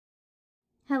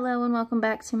Hello and welcome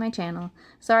back to my channel.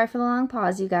 Sorry for the long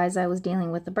pause, you guys. I was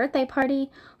dealing with the birthday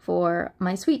party for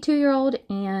my sweet 2-year-old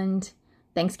and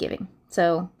Thanksgiving.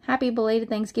 So happy belated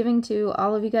Thanksgiving to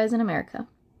all of you guys in America.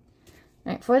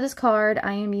 All right, for this card,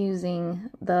 I am using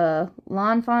the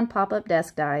Lawn Fawn pop-up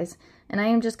desk dies, and I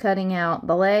am just cutting out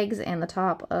the legs and the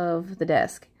top of the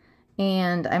desk.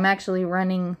 And I'm actually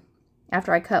running,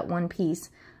 after I cut one piece,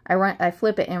 I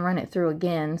flip it and run it through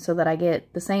again so that I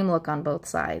get the same look on both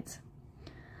sides.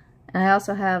 And I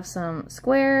also have some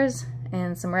squares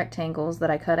and some rectangles that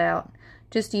I cut out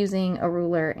just using a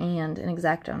ruler and an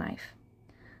X-Acto knife.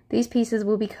 These pieces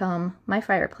will become my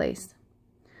fireplace.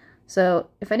 So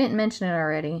if I didn't mention it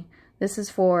already, this is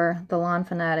for the Lawn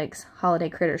Fanatics Holiday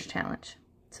Critters Challenge.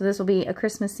 So this will be a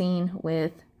Christmas scene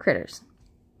with critters.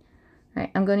 All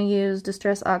right, I'm going to use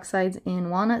Distress Oxides in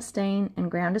Walnut Stain and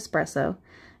Ground Espresso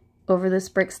over this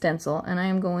brick stencil, and I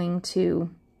am going to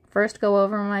first go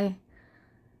over my,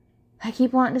 I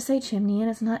keep wanting to say chimney, and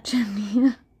it's not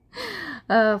chimney,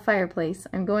 fireplace.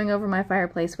 I'm going over my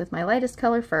fireplace with my lightest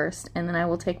color first, and then I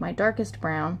will take my darkest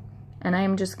brown, and I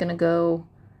am just going to go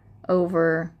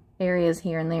over areas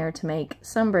here and there to make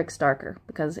some bricks darker,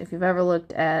 because if you've ever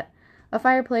looked at a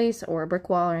fireplace or a brick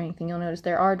wall or anything, you'll notice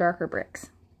there are darker bricks.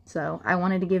 So I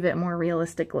wanted to give it a more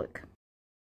realistic look.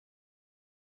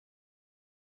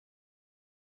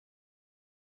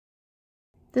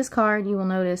 This card, you will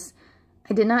notice,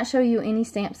 I did not show you any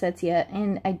stamp sets yet,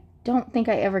 and I don't think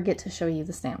I ever get to show you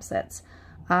the stamp sets.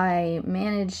 I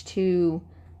managed to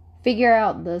figure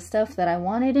out the stuff that I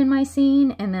wanted in my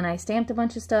scene, and then I stamped a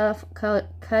bunch of stuff, cut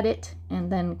it, and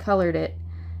then colored it,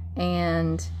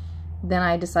 and then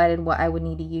I decided what I would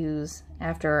need to use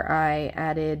after I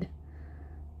added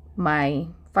my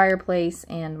fireplace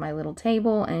and my little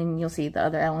table, and you'll see the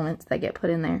other elements that get put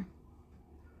in there.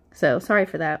 So, sorry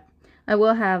for that. I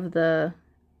will have the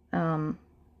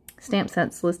stamp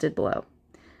sets listed below.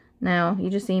 Now, you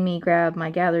just see me grab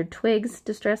my Gathered Twigs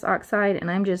Distress Oxide,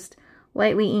 and I'm just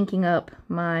lightly inking up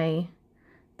my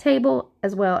table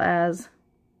as well as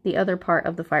the other part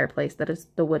of the fireplace, that is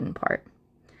the wooden part,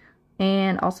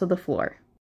 and also the floor.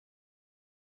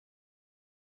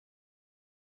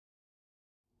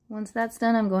 Once that's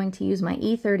done, I'm going to use my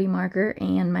E30 marker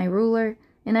and my ruler,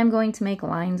 and I'm going to make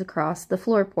lines across the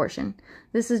floor portion.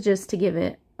 This is just to give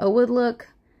it a wood look,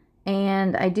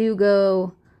 and I do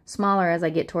go smaller as I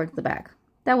get towards the back.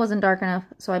 That wasn't dark enough,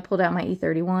 so I pulled out my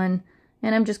E31,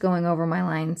 and I'm just going over my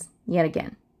lines yet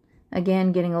again.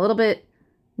 Again, getting a little bit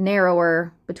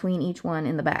narrower between each one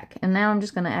in the back. And now I'm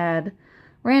just going to add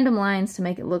random lines to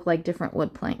make it look like different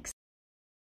wood planks.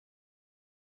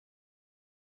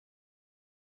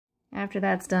 After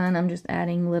that's done, I'm just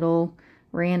adding little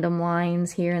random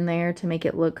lines here and there to make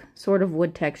it look sort of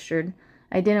wood textured.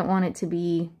 I didn't want it to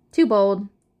be too bold.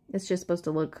 It's just supposed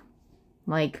to look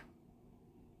like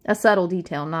a subtle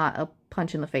detail, not a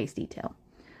punch in the face detail.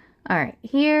 Alright,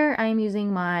 here I'm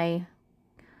using my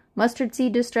Mustard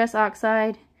Seed Distress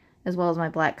Oxide as well as my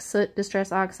Black Soot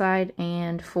Distress Oxide,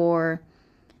 and for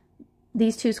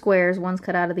these two squares, one's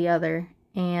cut out of the other,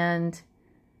 and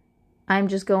I'm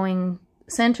just going,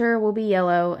 center will be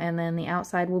yellow and then the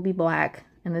outside will be black,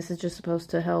 and this is just supposed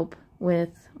to help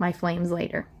with my flames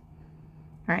later.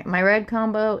 Alright, my red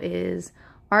combo is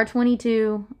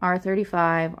R22,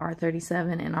 R35,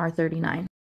 R37, and R39.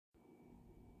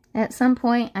 At some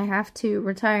point, I have to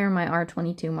retire my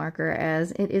R22 marker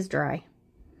as it is dry.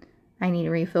 I need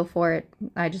a refill for it.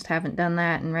 I just haven't done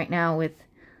that, and right now with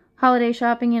holiday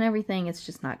shopping and everything, it's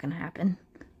just not going to happen.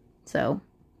 So,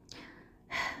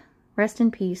 rest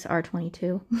in peace,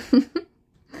 R22.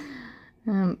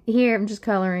 Here, I'm just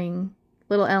coloring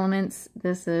little elements.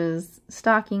 This is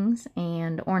stockings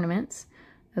and ornaments,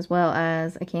 as well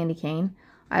as a candy cane.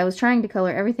 I was trying to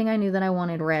color everything I knew that I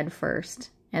wanted red first,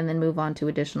 and then move on to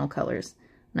additional colors.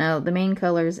 Now, the main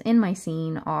colors in my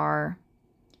scene are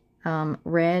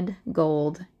red,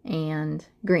 gold, and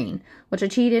green, which I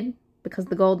cheated because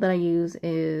the gold that I use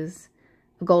is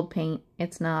a gold paint.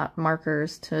 It's not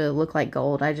markers to look like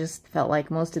gold. I just felt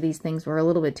like most of these things were a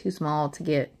little bit too small to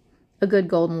get a good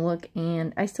golden look,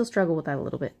 and I still struggle with that a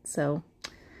little bit. So,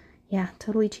 yeah,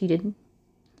 totally cheated.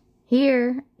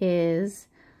 Here is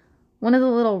one of the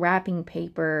little wrapping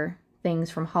paper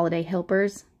things from Holiday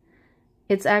Helpers.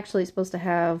 It's actually supposed to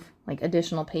have like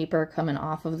additional paper coming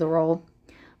off of the roll,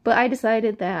 but I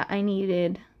decided that I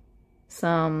needed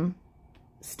some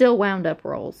still wound up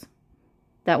rolls.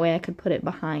 That way I could put it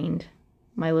behind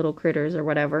my little critters or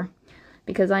whatever,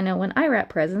 because I know when I wrap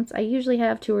presents, I usually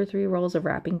have 2 or 3 rolls of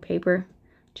wrapping paper,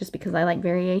 just because I like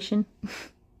variation.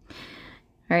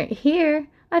 Alright, here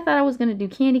I thought I was going to do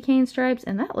candy cane stripes,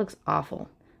 and that looks awful.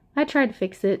 I tried to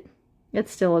fix it. It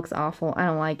still looks awful. I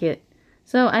don't like it.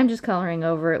 So I'm just coloring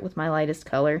over it with my lightest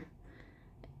color.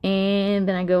 And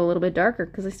then I go a little bit darker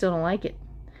because I still don't like it.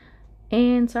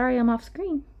 And sorry, I'm off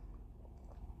screen.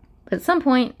 But at some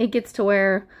point, it gets to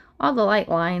where all the light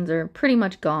lines are pretty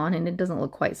much gone and it doesn't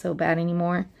look quite so bad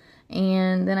anymore.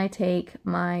 And then I take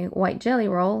my white jelly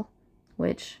roll,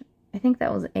 which I think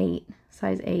that was 8,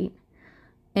 size 8.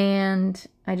 And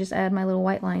I just add my little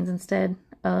white lines instead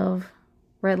of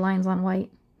red lines on white.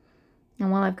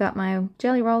 And while I've got my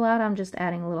jelly roll out, I'm just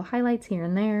adding little highlights here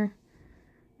and there.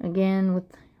 Again, with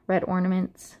red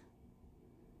ornaments.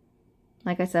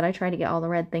 Like I said, I try to get all the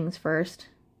red things first.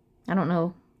 I don't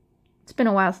know. It's been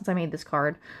a while since I made this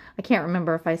card. I can't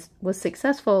remember if I was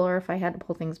successful or if I had to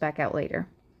pull things back out later.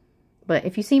 But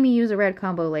if you see me use a red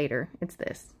combo later, it's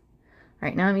this.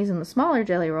 Alright, now I'm using the smaller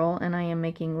jelly roll and I am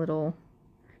making little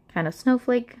kind of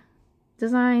snowflake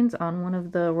designs on one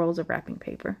of the rolls of wrapping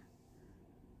paper.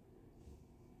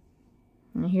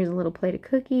 And here's a little plate of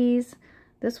cookies.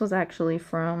 This was actually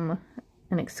from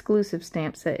an exclusive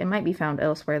stamp set. It might be found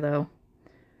elsewhere though.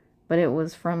 But it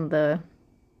was from the,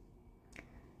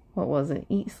 what was it?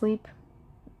 Eat, Sleep,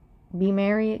 Be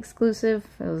Merry exclusive.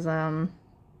 It was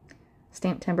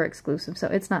Stamp Timber exclusive. So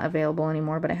it's not available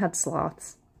anymore, but it had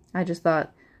sloths. I just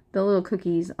thought the little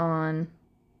cookies on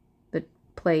the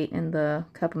plate and the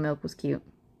cup of milk was cute.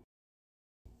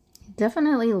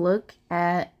 Definitely look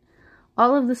at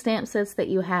all of the stamp sets that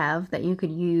you have that you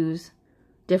could use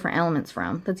different elements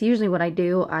from. That's usually what I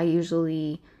do. I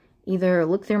usually either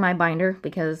look through my binder,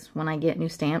 because when I get new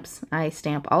stamps, I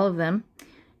stamp all of them,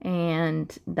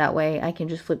 and that way I can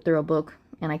just flip through a book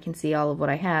and I can see all of what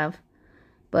I have.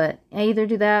 But I either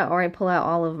do that or I pull out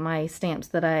all of my stamps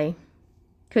that I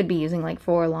could be using, like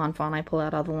for Lawn Fawn, I pull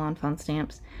out all the Lawn Fawn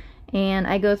stamps. And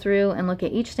I go through and look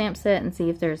at each stamp set and see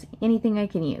if there's anything I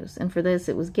can use. And for this,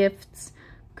 it was gifts,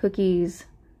 cookies,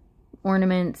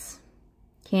 ornaments,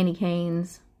 candy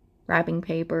canes, wrapping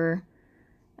paper.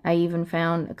 I even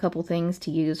found a couple things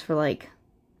to use for like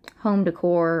home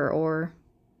decor or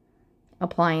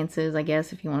appliances, I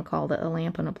guess, if you want to call it a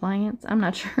lamp an appliance. I'm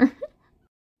not sure.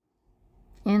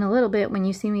 In a little bit, when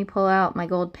you see me pull out my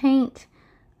gold paint,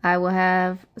 I will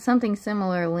have something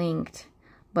similar linked.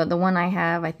 But the one I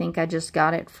have, I think I just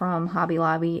got it from Hobby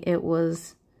Lobby. It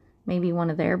was maybe one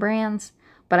of their brands.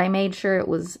 But I made sure it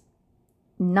was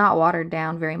not watered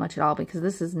down very much at all, because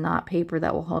this is not paper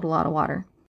that will hold a lot of water.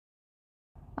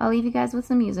 I'll leave you guys with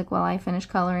some music while I finish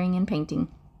coloring and painting.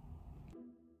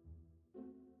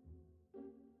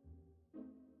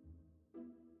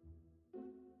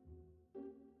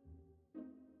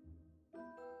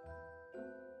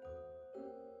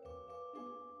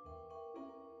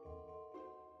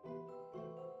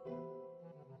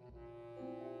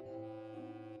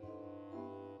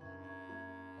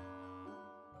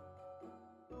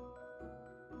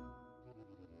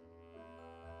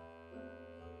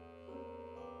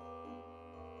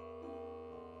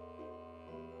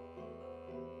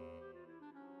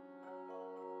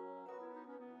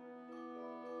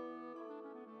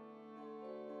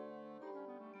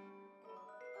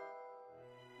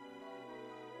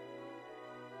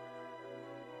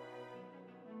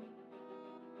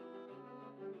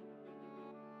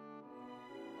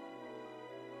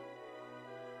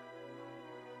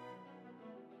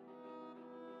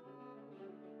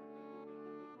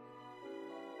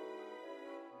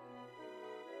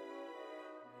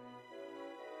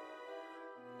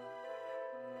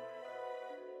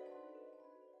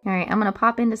 Alright, I'm going to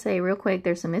pop in to say real quick,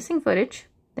 there's some missing footage,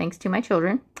 thanks to my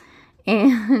children.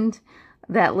 And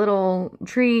that little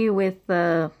tree with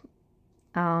the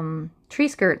tree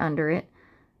skirt under it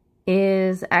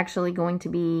is actually going to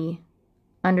be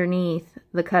underneath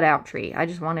the cutout tree. I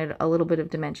just wanted a little bit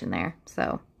of dimension there.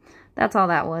 So that's all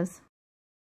that was.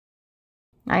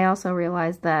 I also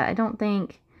realized that I don't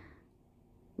think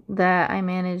that I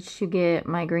managed to get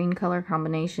my green color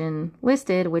combination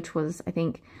listed, which was, I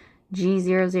think,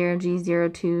 G00,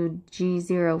 G02,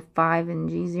 G05, and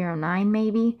G09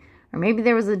 maybe. Or maybe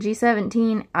there was a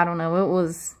G17. I don't know. It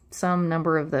was some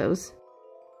number of those.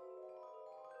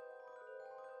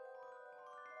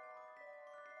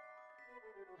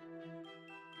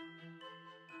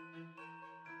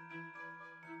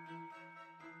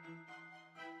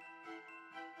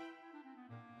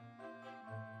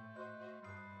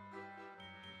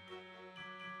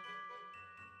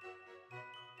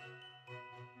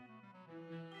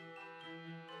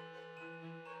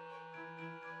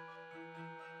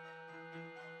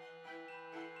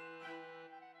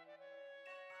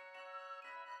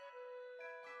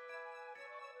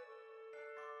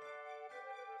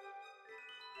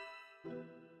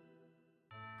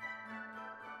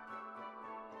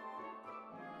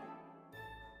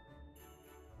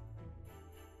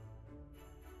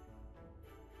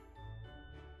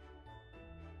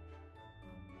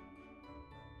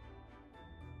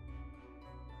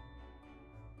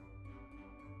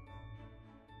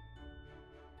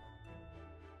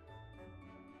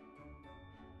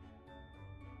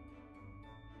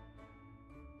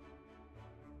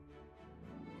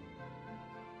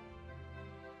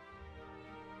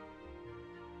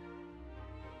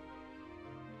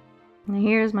 Now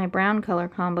here's my brown color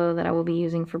combo that I will be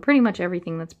using for pretty much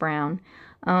everything that's brown.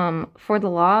 For the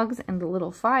logs and the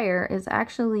little fire is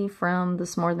actually from the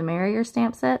S'more the Merrier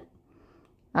stamp set.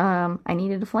 I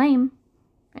needed a flame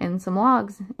and some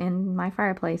logs in my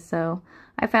fireplace, so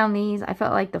I found these. I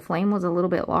felt like the flame was a little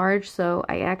bit large, so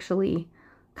I actually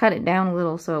cut it down a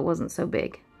little so it wasn't so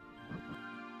big.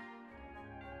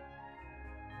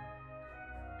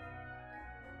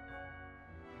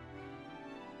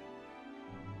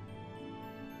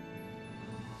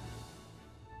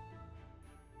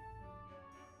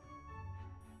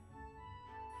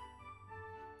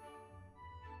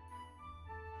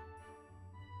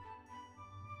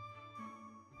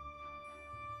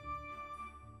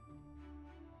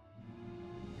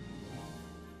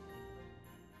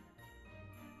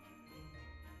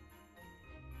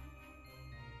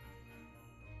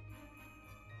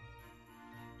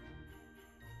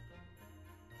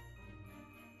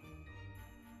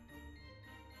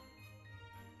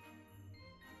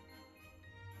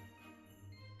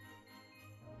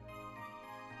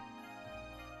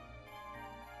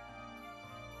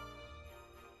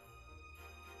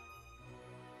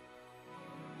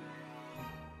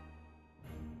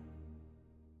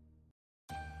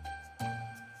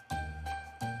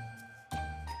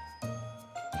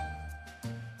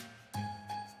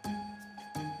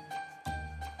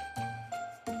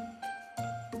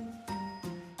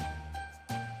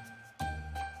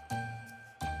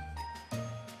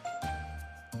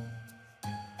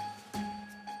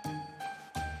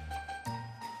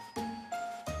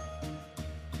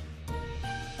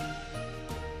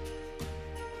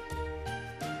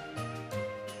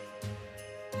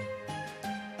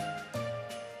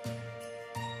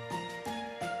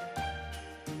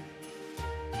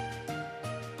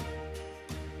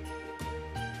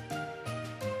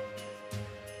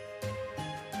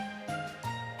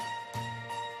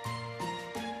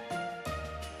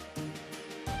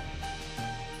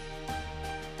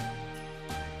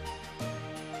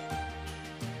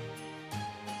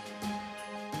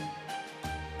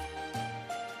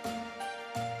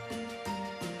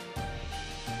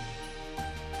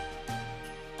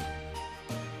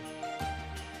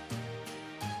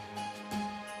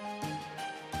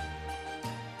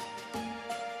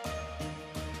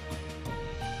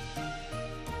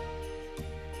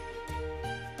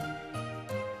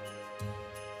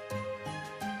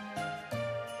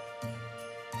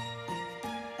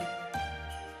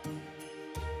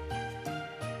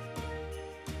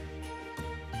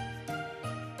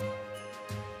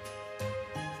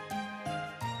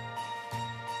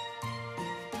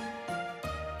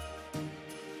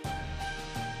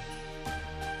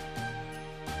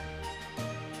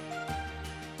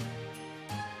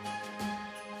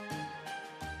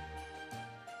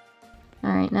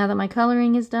 Alright, now that my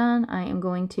coloring is done, I am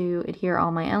going to adhere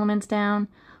all my elements down.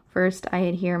 First, I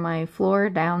adhere my floor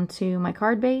down to my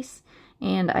card base,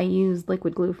 and I use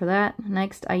liquid glue for that.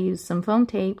 Next, I use some foam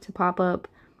tape to pop up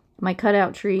my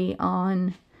cutout tree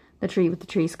on the tree with the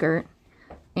tree skirt.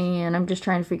 And I'm just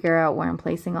trying to figure out where I'm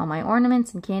placing all my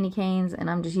ornaments and candy canes, and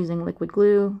I'm just using liquid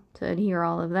glue to adhere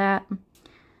all of that.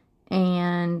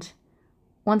 And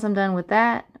once I'm done with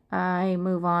that, I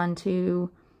move on to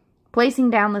placing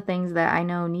down the things that I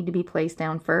know need to be placed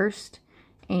down first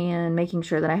and making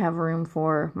sure that I have room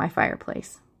for my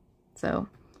fireplace. So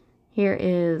here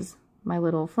is my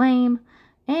little flame,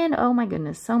 and oh my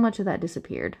goodness, so much of that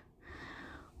disappeared.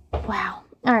 Wow.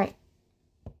 All right.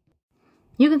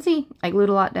 You can see I glued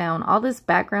a lot down. All this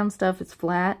background stuff is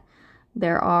flat.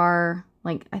 There are,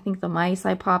 like, I think the mice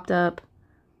I popped up.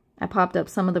 I popped up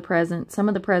some of the presents. Some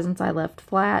of the presents I left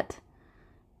flat.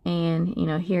 And, you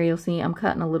know, here you'll see I'm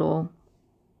cutting a little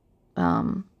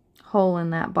hole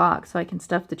in that box so I can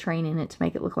stuff the train in it to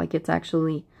make it look like it's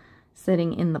actually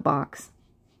sitting in the box.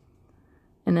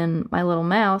 And then my little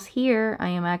mouse here, I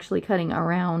am actually cutting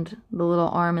around the little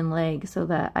arm and leg so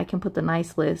that I can put the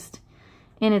nice list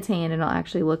in its hand and it'll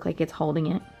actually look like it's holding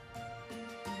it.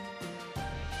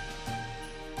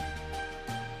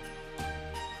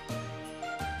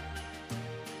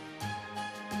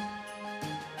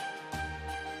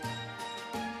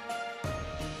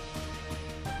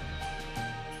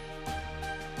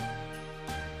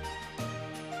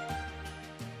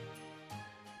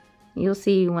 You'll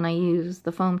see when I use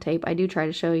the foam tape, I do try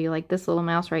to show you, like, this little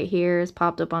mouse right here is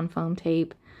popped up on foam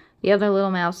tape. The other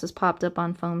little mouse is popped up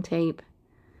on foam tape.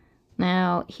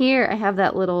 Now, here I have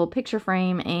that little picture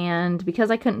frame, and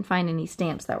because I couldn't find any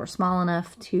stamps that were small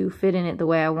enough to fit in it the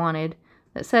way I wanted,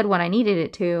 that said what I needed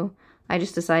it to, I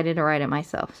just decided to write it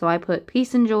myself. So I put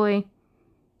peace and joy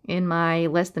in my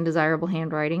less than desirable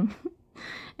handwriting.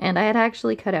 And I had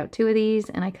actually cut out 2 of these,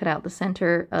 and I cut out the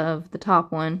center of the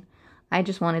top one. I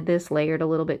just wanted this layered a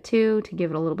little bit too, to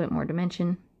give it a little bit more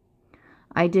dimension.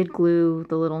 I did glue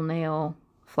the little nail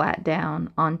flat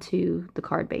down onto the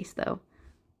card base though.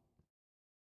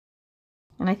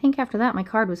 And I think after that my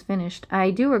card was finished.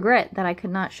 I do regret that I could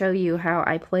not show you how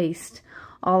I placed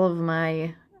all of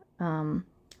my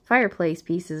fireplace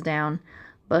pieces down,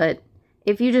 but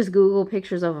if you just Google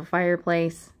pictures of a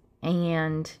fireplace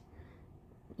and,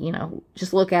 you know,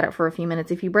 just look at it for a few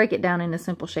minutes, if you break it down into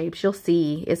simple shapes, you'll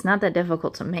see it's not that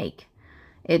difficult to make.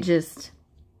 It just,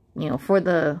 you know, for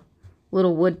the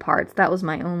little wood parts, that was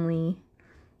my only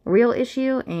real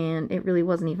issue, and it really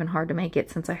wasn't even hard to make it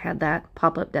since I had that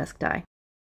pop-up desk die.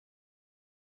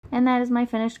 And that is my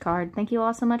finished card. Thank you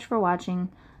all so much for watching.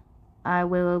 I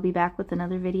will be back with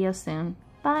another video soon.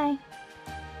 Bye!